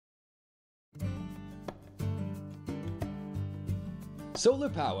Solar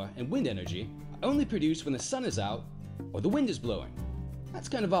power and wind energy are only produced when the sun is out or the wind is blowing. That's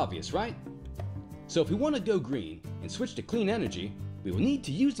kind of obvious, right? So if we want to go green and switch to clean energy, we will need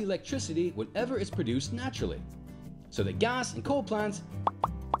to use the electricity whenever it's produced naturally, so that gas and coal plants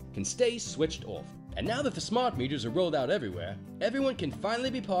can stay switched off. And now that the smart meters are rolled out everywhere, everyone can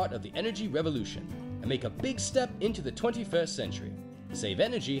finally be part of the energy revolution and make a big step into the 21st century. Save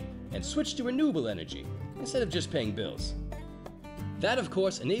energy and switch to renewable energy instead of just paying bills. That, of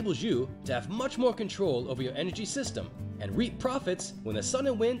course, enables you to have much more control over your energy system and reap profits when the sun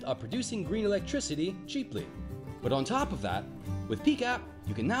and wind are producing green electricity cheaply. But on top of that, with PEAKapp,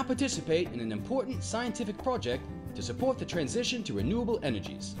 you can now participate in an important scientific project to support the transition to renewable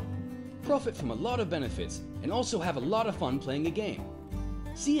energies. Profit from a lot of benefits and also have a lot of fun playing a game.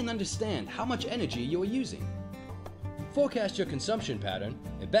 See and understand how much energy you are using. Forecast your consumption pattern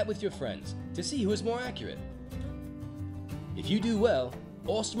and bet with your friends to see who is more accurate. If you do well,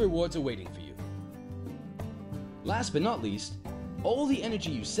 awesome rewards are waiting for you. Last but not least, all the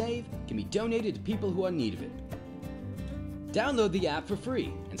energy you save can be donated to people who are in need of it. Download the app for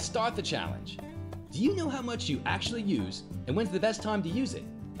free and start the challenge. Do you know how much you actually use and when's the best time to use it?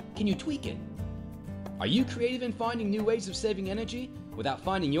 Can you tweak it? Are you creative in finding new ways of saving energy without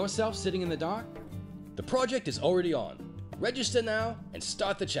finding yourself sitting in the dark? The project is already on. Register now and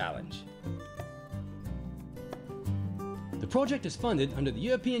start the challenge. The project is funded under the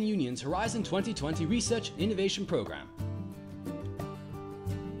European Union's Horizon 2020 Research and Innovation Programme.